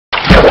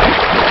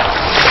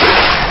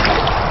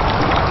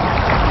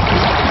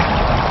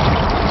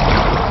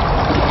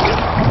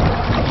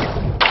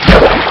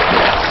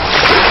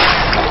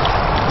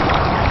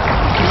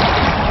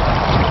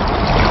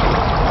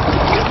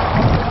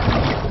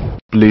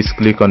please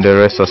click on the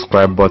red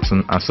subscribe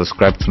button and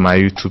subscribe to my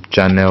YouTube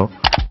channel.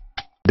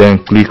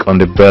 Then click on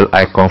the bell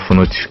icon for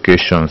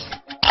notifications.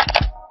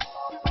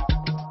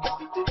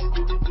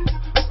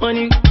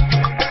 Money,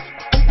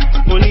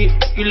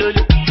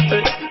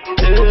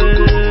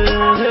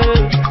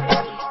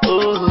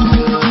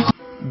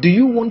 do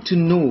you want to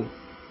know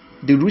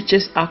the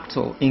richest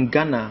actor in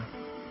Ghana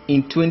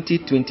in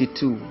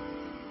 2022?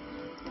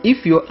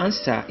 If your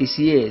answer is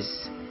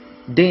yes,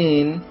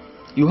 then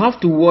you have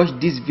to watch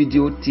this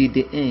video till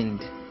the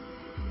end.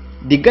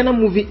 The Ghana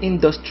movie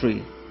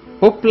industry,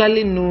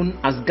 popularly known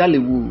as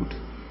Gollywood,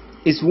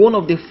 is one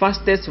of the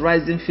fastest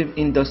rising film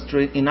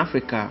industry in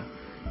Africa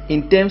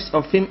in terms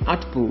of film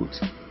output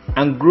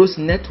and gross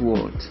net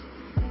worth,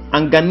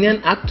 and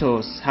Ghanaian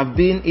actors have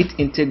been its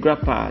integral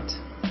part.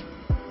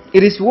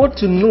 It is worth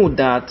to know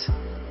that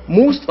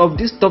most of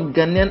these top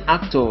Ghanaian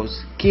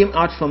actors came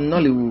out from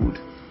Nollywood,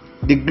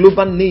 the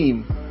global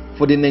name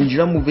for the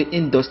Nigerian movie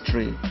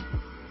industry,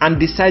 and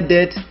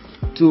decided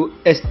to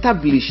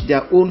establish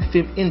their own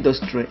film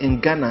industry in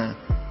Ghana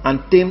and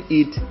term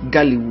it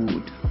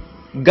Gollywood.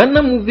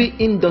 Ghana movie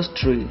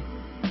industry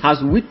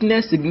has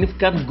witnessed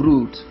significant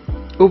growth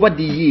over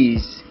the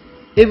years,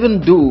 even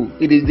though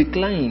it is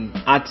declining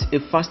at a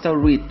faster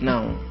rate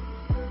now.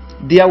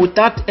 There are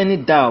without any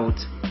doubt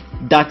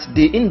that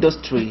the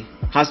industry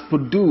has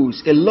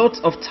produced a lot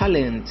of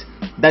talent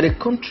that the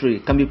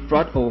country can be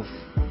proud of.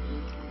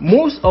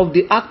 Most of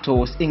the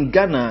actors in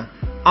Ghana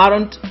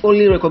aren't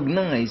only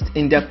recognized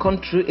in their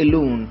country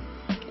alone,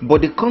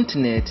 but the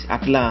continent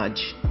at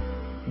large.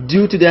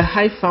 Due to their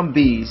high fan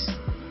base,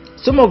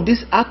 some of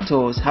these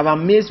actors have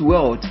amassed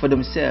wealth for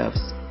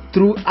themselves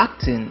through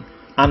acting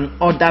and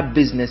other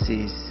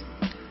businesses.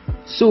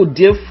 So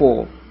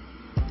therefore,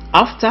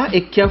 after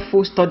a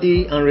careful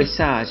study and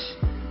research,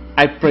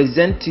 I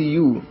present to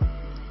you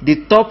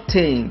the top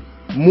 10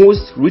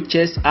 most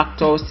richest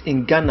actors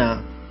in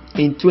Ghana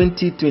in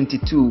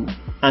 2022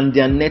 and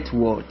their net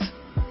worth.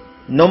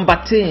 Number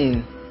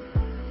 10.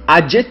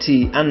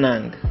 Adjetey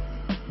Anang.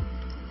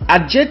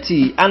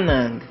 Adjetey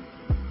Anang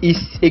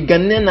is a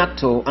Ghanaian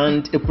actor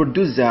and a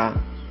producer,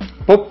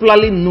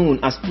 popularly known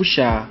as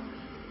Pusha,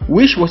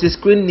 which was his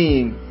screen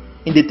name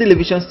in the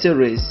television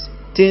series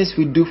Things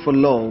We Do for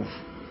Love.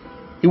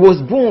 He was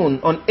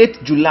born on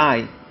 8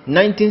 July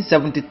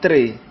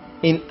 1973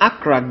 in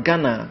Accra,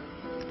 Ghana,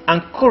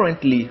 and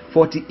currently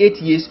 48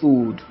 years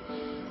old.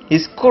 He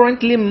is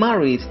currently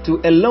married to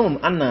Elom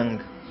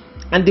Anang,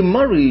 and the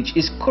marriage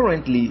is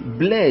currently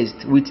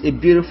blessed with a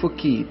beautiful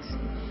kid.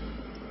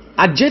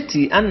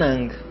 Adjetey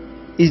Anang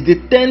is the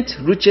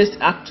 10th richest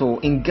actor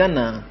in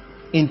Ghana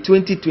in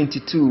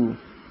 2022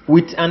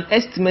 with an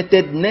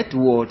estimated net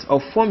worth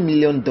of $4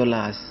 million.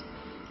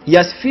 He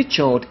has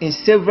featured in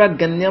several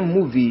Ghanaian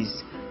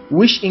movies,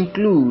 which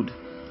include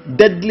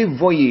Deadly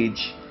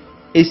Voyage,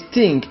 A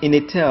Sting in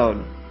a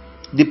Tale,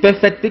 The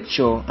Perfect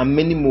Picture, and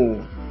many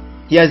more.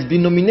 He has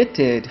been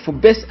nominated for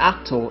Best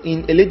Actor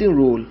in a Leading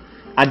Role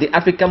at the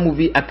African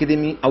Movie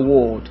Academy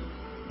Award.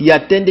 He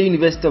attended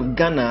University of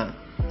Ghana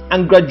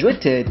and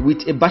graduated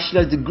with a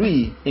bachelor's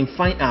degree in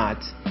fine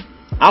art.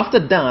 After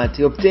that,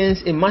 he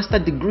obtains a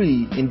master's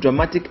degree in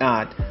dramatic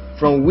art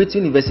from Wits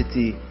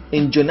University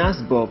in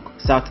Johannesburg,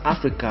 South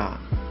Africa.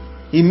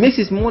 He makes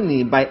his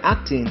money by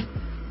acting,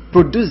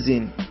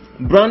 producing,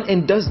 brand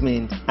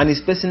endorsement, and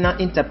his personal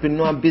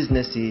entrepreneurial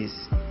businesses.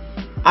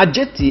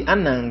 Adjetey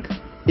Anang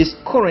is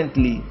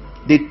currently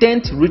the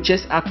 10th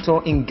richest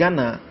actor in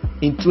Ghana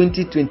in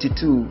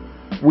 2022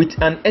 with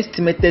an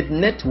estimated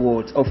net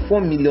worth of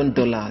 $4 million.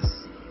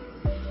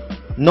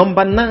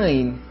 Number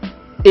 9.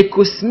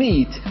 Eko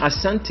Smith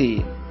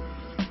Asante.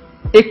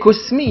 Eko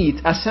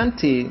Smith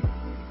Asante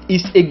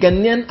is a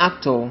Ghanaian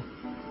actor,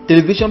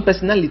 television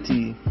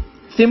personality,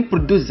 film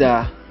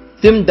producer,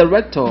 film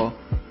director,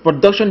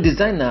 production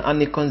designer,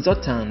 and a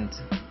consultant.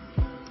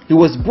 He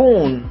was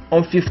born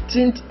on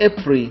 15th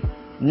April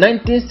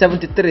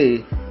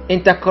 1973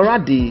 in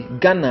Takoradi,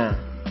 Ghana.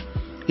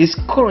 He is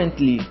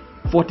currently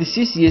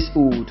 46 years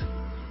old.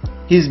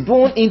 He is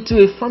born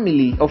into a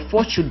family of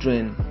 4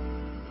 children.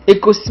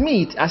 Eko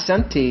Smith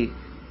Asante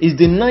is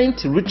the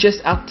 9th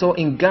richest actor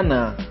in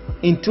Ghana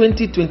in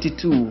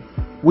 2022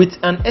 with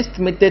an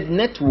estimated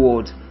net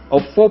worth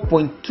of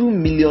 $4.2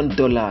 million.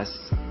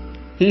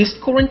 He is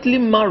currently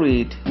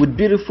married with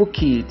beautiful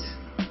kids.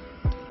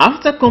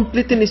 After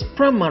completing his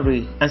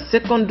primary and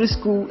secondary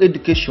school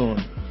education,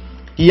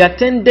 he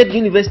attended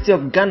University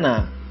of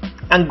Ghana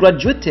and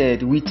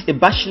graduated with a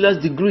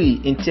bachelor's degree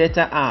in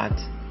theatre art.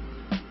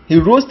 He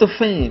rose to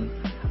fame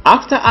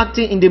after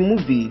acting in the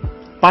movie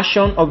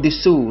Passion of the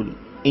Soul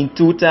in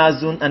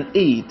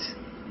 2008.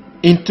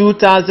 In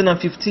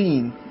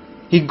 2015,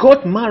 he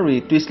got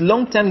married to his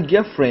longtime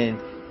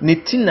girlfriend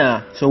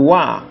Nitina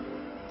Sowa,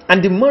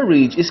 and the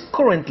marriage is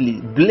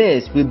currently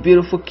blessed with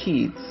beautiful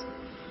kids.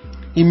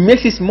 He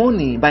makes his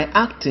money by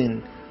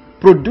acting,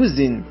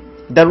 producing,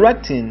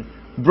 directing,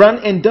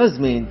 brand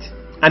endorsement,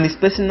 and his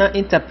personal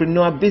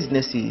entrepreneurial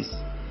businesses.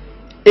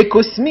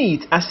 Eko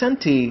Smith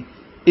Asante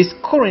is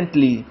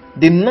currently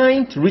the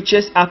 9th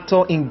richest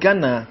actor in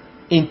Ghana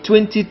in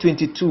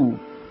 2022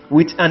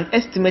 with an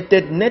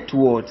estimated net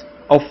worth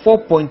of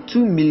 $4.2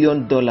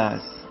 million.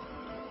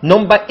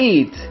 Number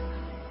 8.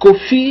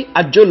 Kofi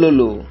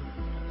Ajololo.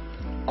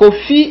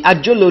 Kofi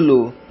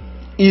Ajololo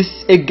is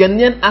a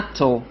Ghanaian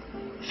actor,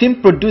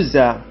 film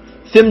producer,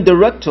 film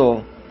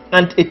director,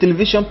 and a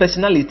television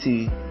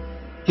personality.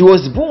 He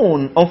was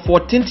born on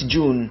 14th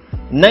June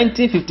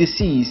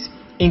 1956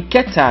 in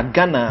Keta,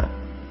 Ghana.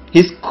 He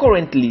is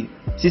currently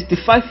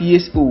 65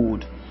 years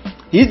old.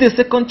 He is the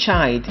second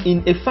child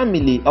in a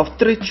family of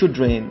 3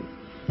 children.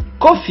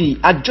 Kofi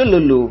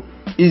Ajololo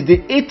is the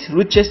 8th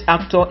richest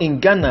actor in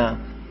Ghana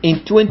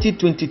in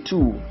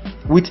 2022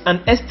 with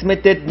an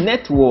estimated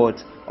net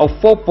worth of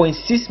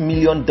 $4.6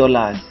 million.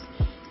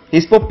 He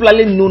is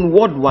popularly known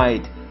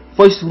worldwide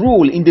for his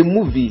role in the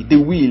movie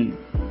The Wheel.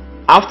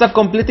 After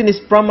completing his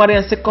primary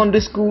and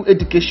secondary school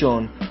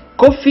education,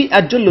 Kofi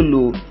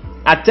Ajololo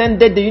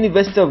attended the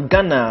University of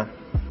Ghana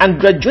and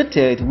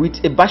graduated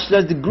with a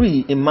bachelor's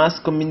degree in mass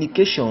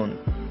communication.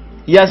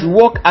 He has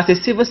worked as a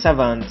civil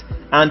servant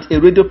and a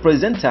radio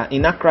presenter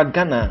in Accra,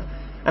 Ghana,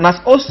 and has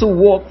also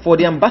worked for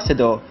the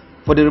ambassador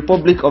for the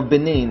Republic of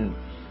Benin.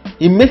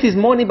 He makes his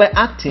money by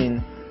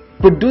acting,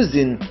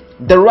 producing,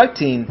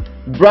 directing,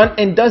 brand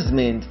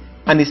endorsement,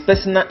 and his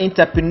personal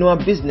entrepreneur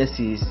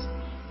businesses.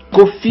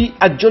 Kofi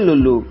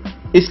Ajololo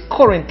is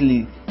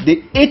currently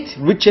the 8th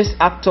richest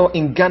actor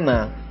in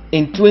Ghana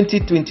in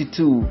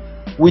 2022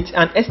 with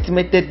an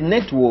estimated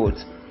net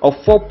worth of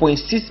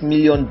 $4.6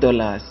 million.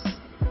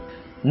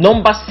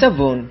 Number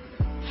 7.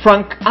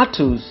 Frank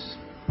Atus.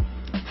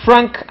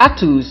 Frank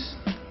Atus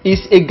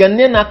is a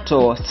Ghanaian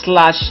actor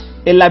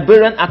 / a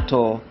Liberian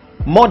actor,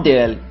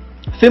 model,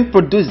 film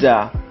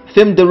producer,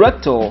 film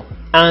director,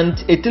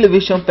 and a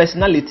television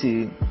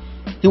personality.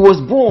 He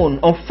was born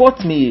on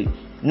 4th May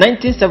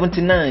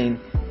 1979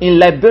 in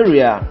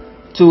Liberia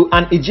to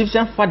an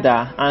Egyptian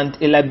father and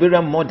a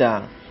Liberian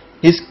mother.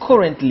 He is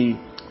currently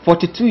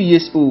 42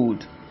 years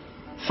old.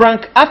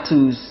 Frank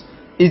Atus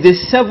is the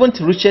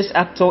 7th richest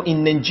actor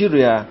in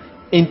Nigeria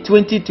in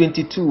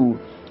 2022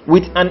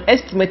 with an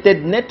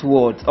estimated net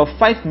worth of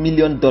 $5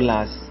 million.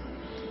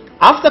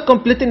 After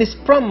completing his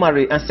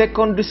primary and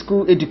secondary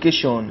school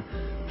education,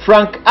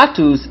 Frank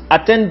Atus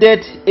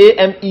attended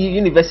AME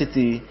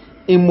University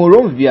in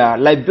Monrovia,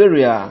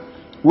 Liberia,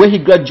 where he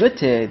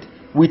graduated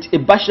with a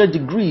bachelor's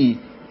degree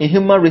in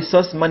human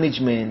resource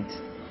management.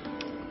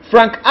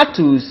 Frank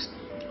Atus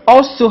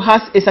also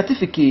has a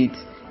certificate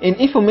in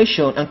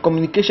information and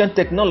communication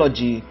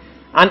technology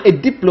and a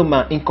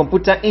diploma in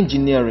computer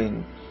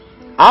engineering.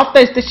 After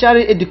his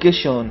tertiary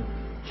education,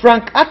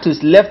 Frank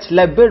Atus left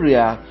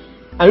Liberia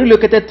and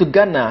relocated to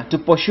Ghana to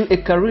pursue a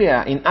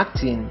career in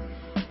acting.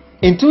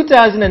 In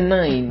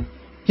 2009,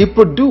 he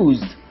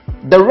produced,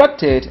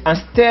 directed, and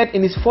starred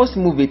in his first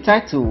movie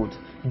titled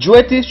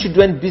Joettie's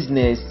Children's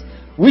Business,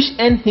 which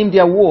earned him the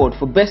award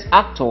for Best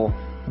Actor,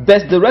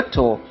 Best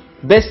Director,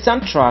 Best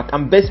Soundtrack,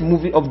 and Best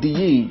Movie of the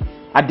Year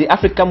at the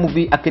African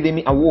Movie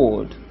Academy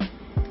Award.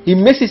 He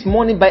makes his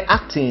money by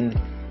acting,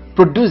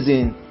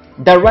 producing,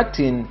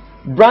 directing,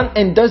 brand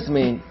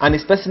endorsement, and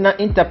his personal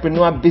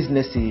entrepreneur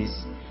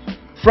businesses.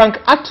 Frank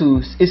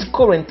Atus is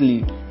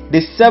currently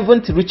the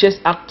 7th richest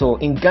actor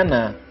in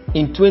Ghana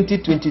in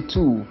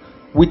 2022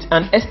 with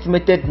an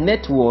estimated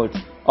net worth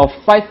of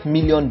 $5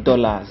 million.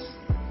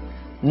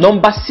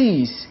 Number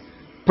 6.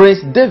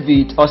 Prince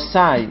David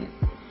Osai.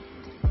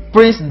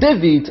 Prince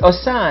David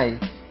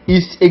Osai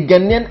is a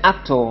Ghanaian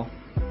actor,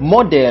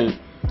 model,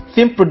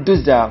 film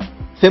producer,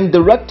 film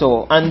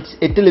director, and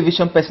a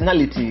television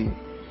personality.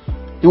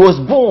 He was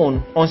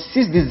born on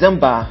 6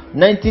 December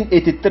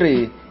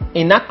 1983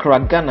 in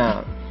Accra,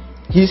 Ghana.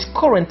 He is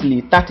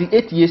currently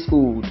 38 years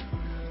old.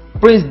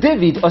 Prince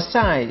David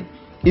Osai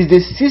is the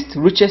 6th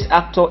richest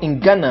actor in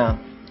Ghana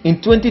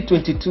in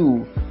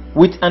 2022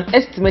 with an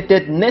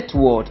estimated net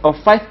worth of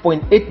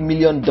 $5.8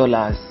 million.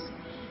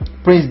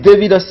 Prince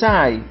David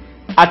Osai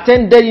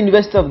attended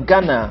University of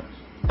Ghana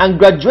and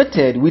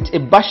graduated with a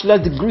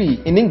bachelor's degree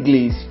in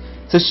English,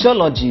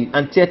 Sociology,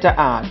 and Theatre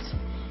Arts.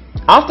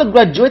 After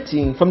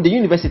graduating from the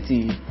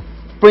university,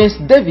 Prince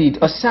David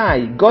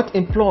Osai got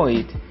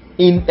employed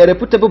in a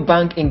reputable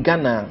bank in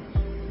Ghana.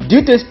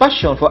 Due to his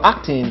passion for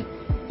acting,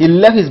 he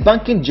left his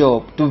banking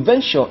job to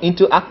venture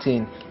into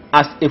acting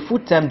as a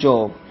full-time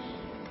job.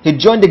 He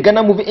joined the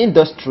Ghana movie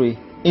industry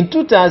in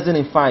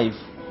 2005.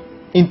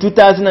 In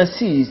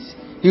 2006,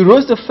 he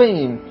rose to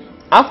fame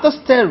after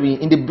starring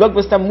in the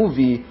blockbuster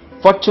movie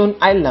Fortune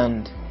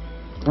Island,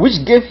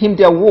 which gave him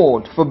the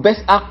award for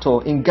Best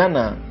Actor in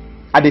Ghana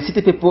at the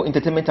City People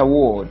Entertainment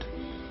Award.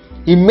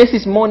 He makes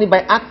his money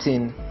by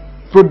acting,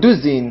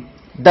 producing,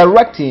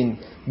 directing,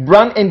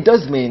 brand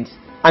endorsements,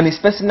 and his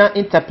personal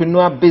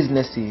entrepreneur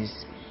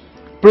businesses.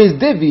 Prince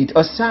David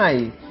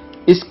Osai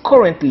is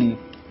currently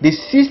the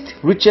 6th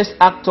richest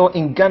actor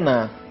in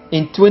Ghana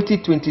in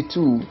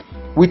 2022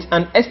 with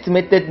an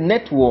estimated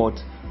net worth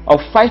of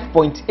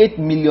 $5.8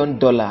 million.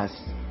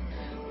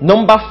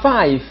 Number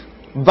 5.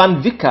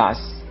 Van Vickers.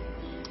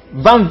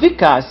 Van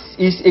Vickers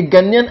is a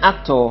Ghanaian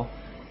actor,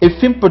 a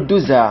film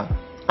producer,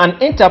 an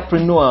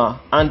entrepreneur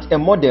and a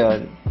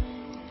model.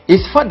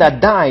 His father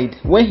died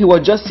when he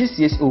was just 6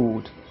 years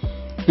old.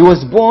 He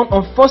was born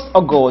on 1st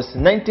August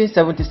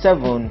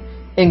 1977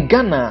 in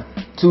Ghana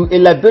to a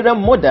Liberian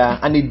mother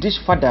and a Dutch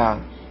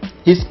father.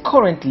 He is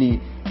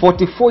currently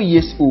 44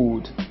 years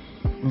old.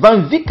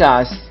 Van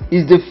Vickers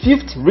is the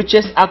 5th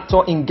richest actor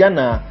in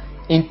Ghana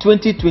in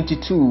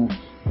 2022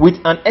 with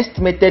an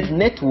estimated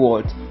net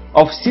worth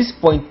of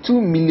 $6.2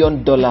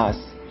 million.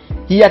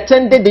 He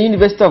attended the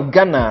University of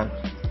Ghana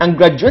and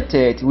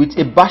graduated with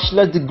a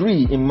bachelor's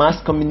degree in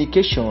mass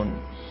communication.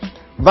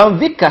 Van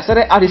Vickers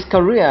started out his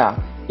career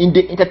in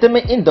the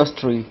entertainment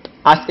industry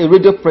as a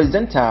radio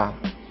presenter.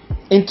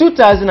 In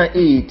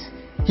 2008,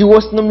 he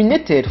was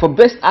nominated for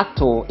Best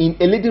Actor in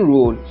a Leading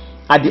Role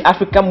at the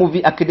African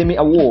Movie Academy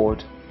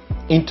Award.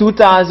 In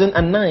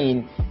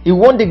 2009, he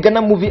won the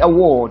Ghana Movie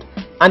Award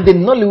and the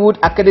Nollywood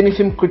Academy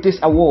Film Critics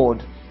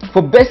Award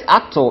for Best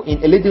Actor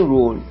in a Leading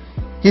Role.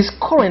 He is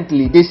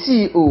currently the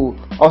CEO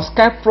of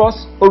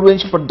Skypros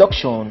Orange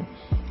Production.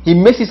 He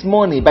makes his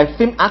money by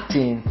film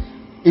acting,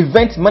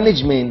 event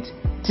management,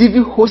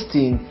 TV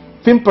hosting,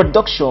 film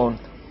production,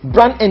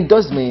 brand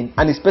endorsement,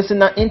 and his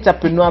personal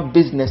entrepreneurial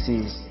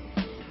businesses.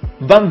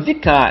 Van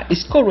Vickers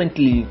is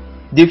currently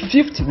the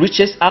 5th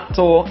richest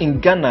actor in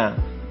Ghana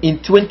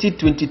in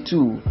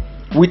 2022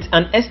 with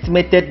an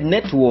estimated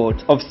net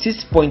worth of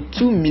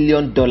 $6.2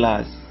 million.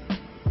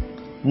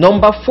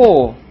 Number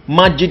 4.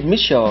 Majid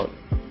Mitchell.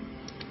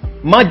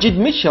 Majid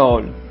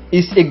Mitchell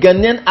is a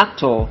Ghanaian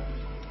actor,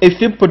 a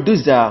film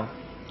producer,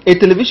 a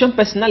television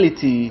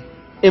personality,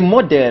 a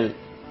model,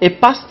 a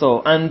pastor,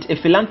 and a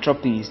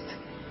philanthropist.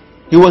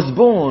 He was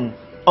born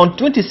on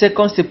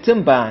 22nd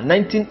September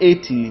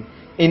 1980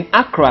 in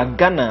Accra,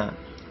 Ghana,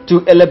 to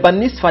a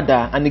Lebanese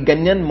father and a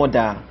Ghanaian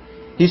mother.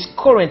 He is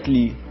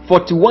currently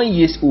 41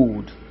 years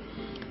old.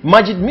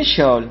 Majid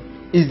Mitchell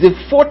is the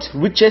 4th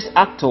richest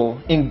actor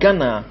in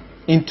Ghana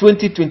in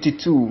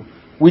 2022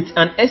 with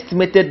an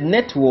estimated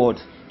net worth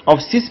of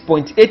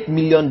 $6.8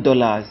 million.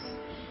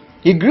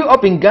 He grew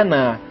up in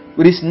Ghana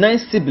with his 9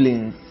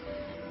 siblings.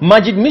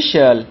 Majid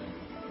Mitchell,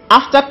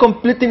 after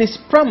completing his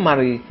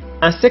primary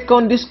and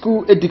secondary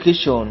school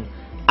education,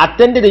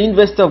 attended the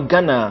University of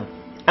Ghana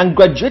and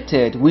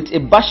graduated with a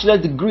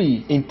bachelor's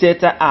degree in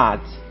theatre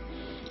arts.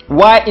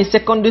 While in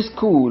secondary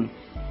school,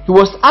 he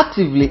was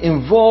actively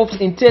involved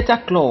in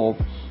theatre club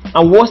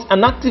and was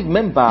an active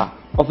member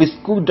of his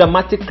school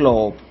dramatic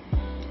club.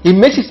 He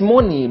makes his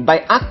money by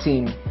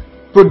acting,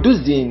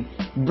 producing,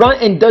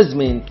 brand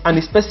endorsement, and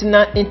his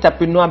personal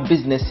entrepreneurial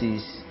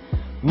businesses.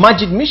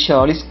 Majid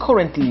Mitchell is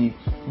currently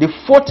the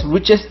 4th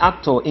richest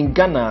actor in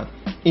Ghana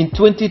in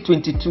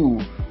 2022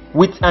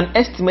 with an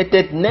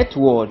estimated net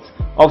worth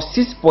of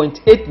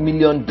 $6.8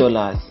 million.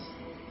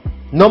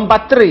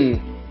 Number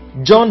 3.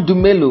 John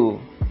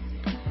Dumelo.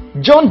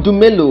 John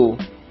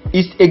Dumelo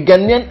is a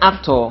Ghanaian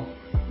actor,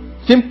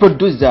 film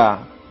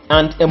producer,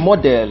 and a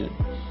model.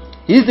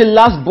 He is the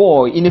last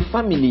boy in a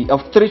family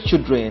of 3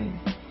 children.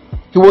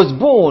 He was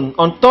born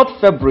on 3rd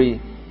February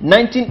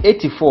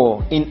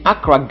 1984 in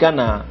Accra,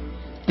 Ghana.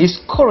 He is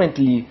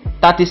currently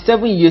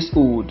 37 years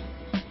old.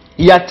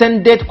 He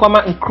attended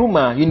Kwame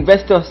Nkrumah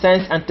University of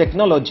Science and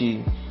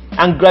Technology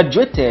and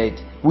graduated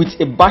with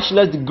a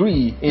bachelor's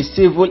degree in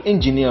civil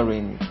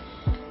engineering.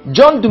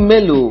 John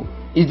Dumelo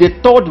is the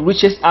 3rd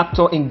richest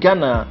actor in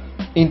Ghana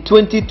in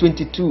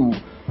 2022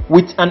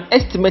 with an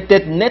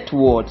estimated net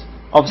worth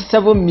of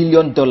 $7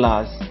 million.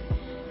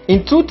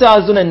 In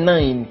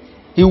 2009,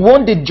 he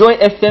won the Joy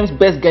FM's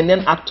Best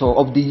Ghanaian Actor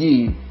of the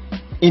Year.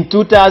 In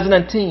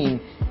 2010,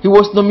 he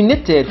was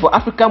nominated for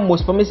Africa's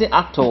Most Promising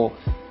Actor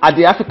at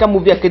the African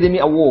Movie Academy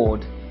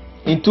Award.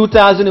 In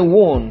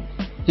 2001,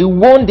 he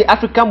won the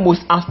African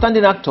Most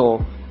Outstanding Actor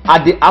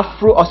at the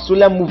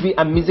Afro-Australian Movie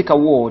and Music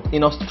Award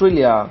in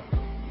Australia.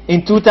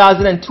 In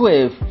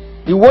 2012,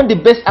 he won the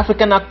Best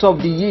African Actor of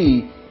the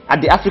Year at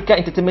the Africa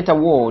Entertainment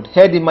Award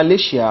held in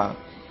Malaysia.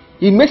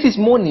 He makes his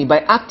money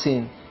by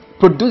acting,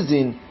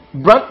 producing,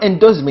 brand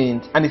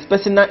endorsement, and his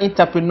personal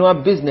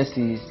entrepreneurial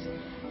businesses.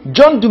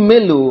 John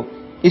Dumelo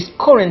is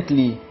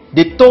currently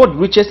the 3rd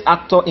richest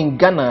actor in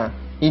Ghana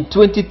in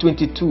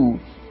 2022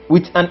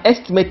 with an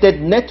estimated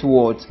net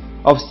worth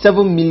of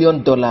 $7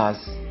 million.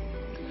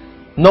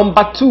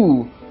 Number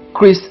 2.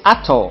 Chris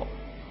Attor.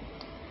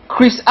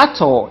 Chris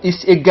Attor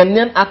is a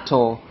Ghanaian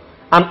actor,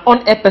 an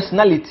on-air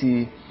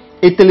personality,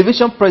 a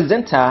television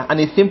presenter, and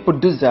a film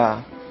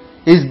producer.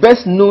 He is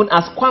best known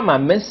as Kwame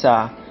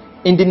Mensah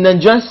in the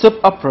Nigerian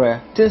soap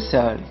opera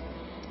Tinsel.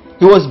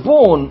 He was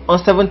born on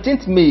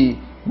 17th May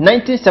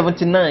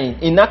 1979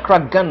 in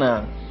Accra,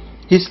 Ghana.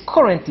 He is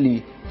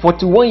currently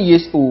 41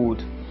 years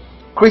old.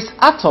 Chris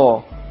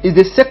Attor is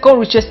the 2nd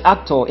richest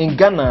actor in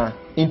Ghana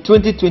in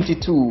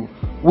 2022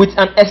 with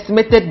an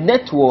estimated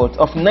net worth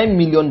of $9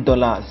 million.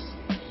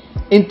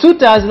 In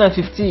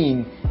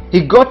 2015,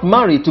 he got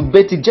married to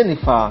Betty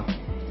Jennifer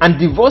and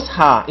divorced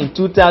her in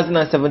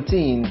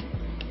 2017.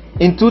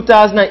 In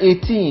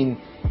 2018,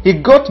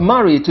 he got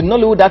married to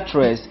Nollywood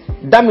actress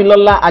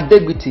Damilola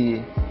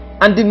Adegbite.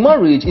 and the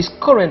marriage is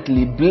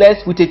currently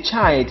blessed with a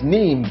child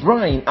named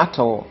Brian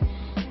Attor.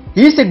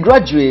 He is a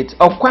graduate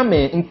of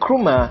Kwame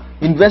Nkrumah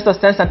University of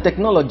Science and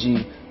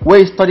Technology, where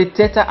he studied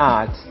theater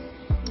arts.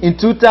 In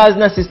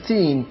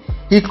 2016,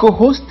 he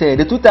co-hosted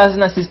the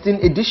 2016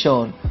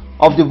 edition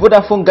of the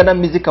Vodafone Ghana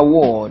Music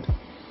Award.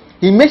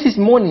 He makes his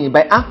money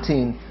by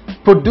acting,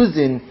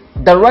 producing,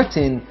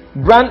 directing,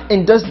 brand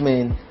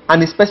endorsement,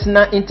 and his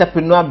personal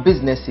entrepreneur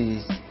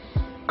businesses.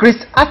 Chris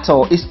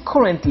Attor is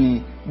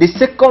currently the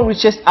second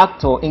richest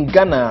actor in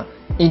Ghana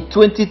in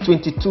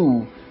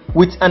 2022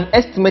 with an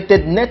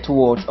estimated net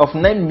worth of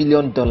 $9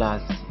 million.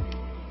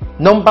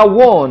 Number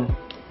 1.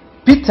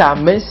 Peter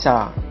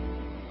Mensah.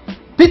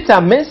 Peter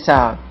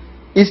Mensah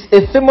is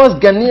a famous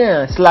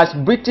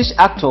Ghanaian/British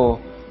actor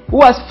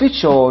who has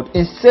featured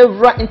in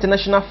several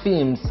international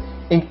films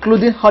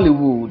including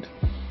Hollywood.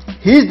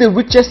 He is the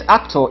richest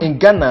actor in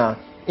Ghana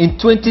in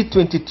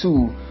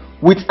 2022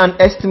 with an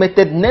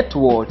estimated net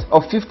worth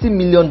of $50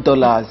 million.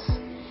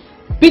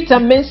 Peter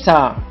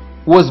Mensah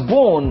was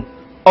born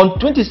on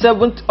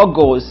 27th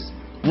August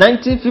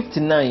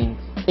 1959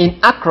 in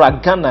Accra,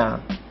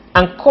 Ghana,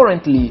 and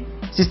currently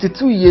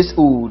 62 years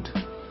old.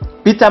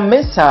 Peter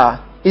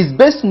Mensah is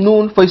best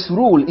known for his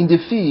role in the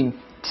film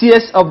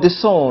Tears of the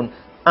Sun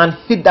and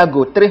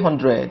Hidalgo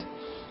 300.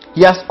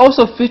 He has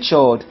also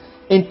featured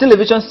in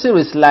television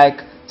series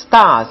like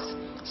Stars,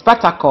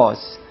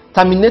 Spartacus,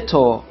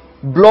 Terminator,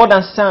 Blood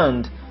and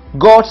Sand,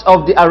 Gods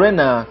of the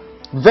Arena,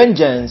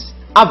 Vengeance,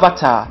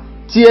 Avatar,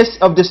 Tears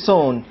of the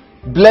Sun,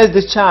 Bless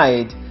the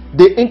Child,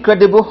 The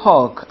Incredible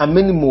Hulk, and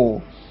many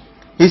more.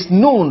 He is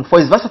known for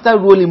his versatile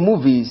role in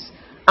movies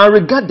and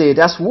regarded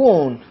as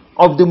one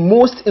of the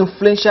most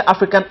influential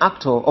African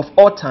actors of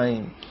all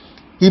time.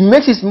 He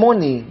makes his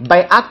money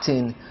by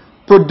acting,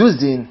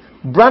 producing,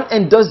 brand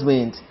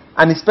endorsement,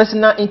 and his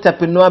personal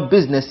entrepreneur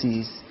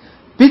businesses.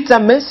 Peter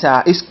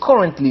Mensah is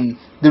currently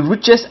the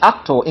richest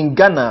actor in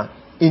Ghana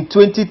in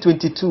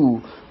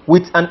 2022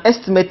 with an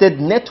estimated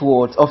net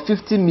worth of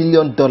 $50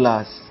 million.